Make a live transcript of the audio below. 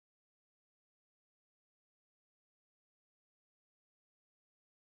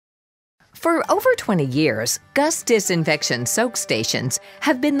For over 20 years, Gus Disinfection soak stations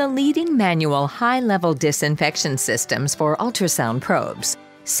have been the leading manual high-level disinfection systems for ultrasound probes.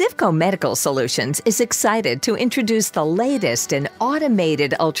 Civco Medical Solutions is excited to introduce the latest in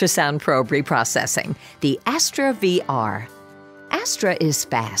automated ultrasound probe reprocessing, the ASTRA VR. ASTRA is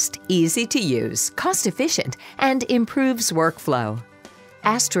fast, easy to use, cost-efficient, and improves workflow.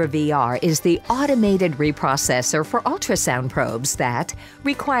 ASTRA VR is the automated reprocessor for ultrasound probes that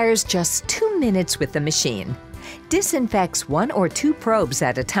requires just 2 minutes with the machine, disinfects 1 or 2 probes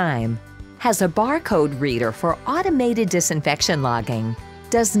at a time, has a barcode reader for automated disinfection logging,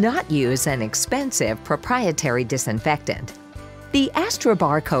 does not use an expensive proprietary disinfectant. The ASTRA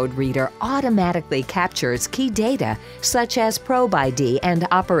barcode reader automatically captures key data such as probe ID and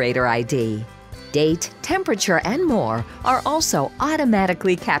operator ID. Date, temperature, and more are also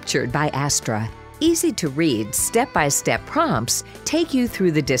automatically captured by ASTRA. Easy-to-read, step-by-step prompts take you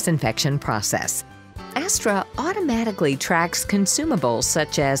through the disinfection process. ASTRA automatically tracks consumables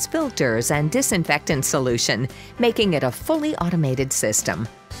such as filters and disinfectant solution, making it a fully automated system.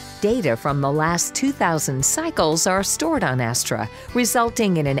 Data from the last 2,000 cycles are stored on ASTRA,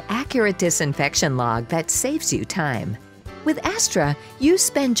 resulting in an accurate disinfection log that saves you time. With ASTRA, you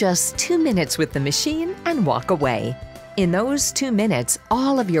spend just 2 minutes with the machine and walk away. In those 2 minutes,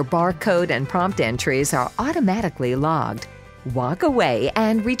 all of your barcode and prompt entries are automatically logged. Walk away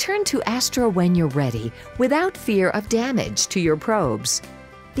and return to ASTRA when you're ready, without fear of damage to your probes.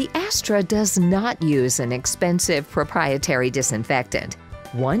 The ASTRA does not use an expensive proprietary disinfectant.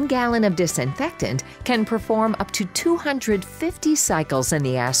 1 gallon of disinfectant can perform up to 250 cycles in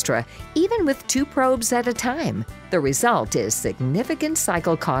the ASTRA, even with 2 probes at a time. The result is significant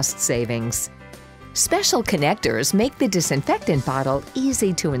cycle cost savings. Special connectors make the disinfectant bottle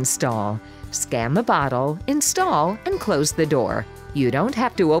easy to install. Scan the bottle, install, and close the door. You don't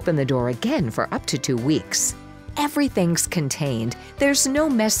have to open the door again for up to 2 weeks. Everything's contained. There's no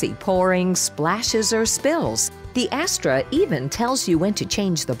messy pouring, splashes, or spills. The ASTRA even tells you when to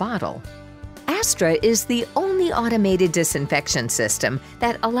change the bottle. ASTRA is the only automated disinfection system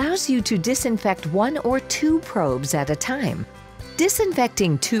that allows you to disinfect 1 or 2 probes at a time.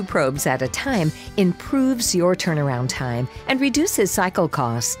 Disinfecting 2 probes at a time improves your turnaround time and reduces cycle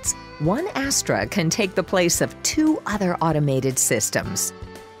costs. 1 ASTRA can take the place of 2 other automated systems.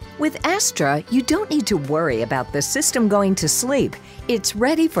 With ASTRA, you don't need to worry about the system going to sleep. It's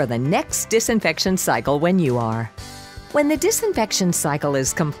ready for the next disinfection cycle when you are. When the disinfection cycle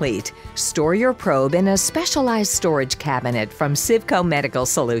is complete, store your probe in a specialized storage cabinet from Civco Medical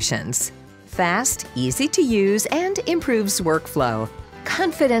Solutions. Fast, easy to use, and improves workflow.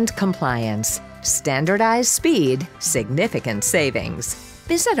 Confident compliance. Standardized speed, significant savings.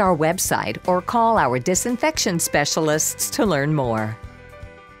 Visit our website or call our disinfection specialists to learn more.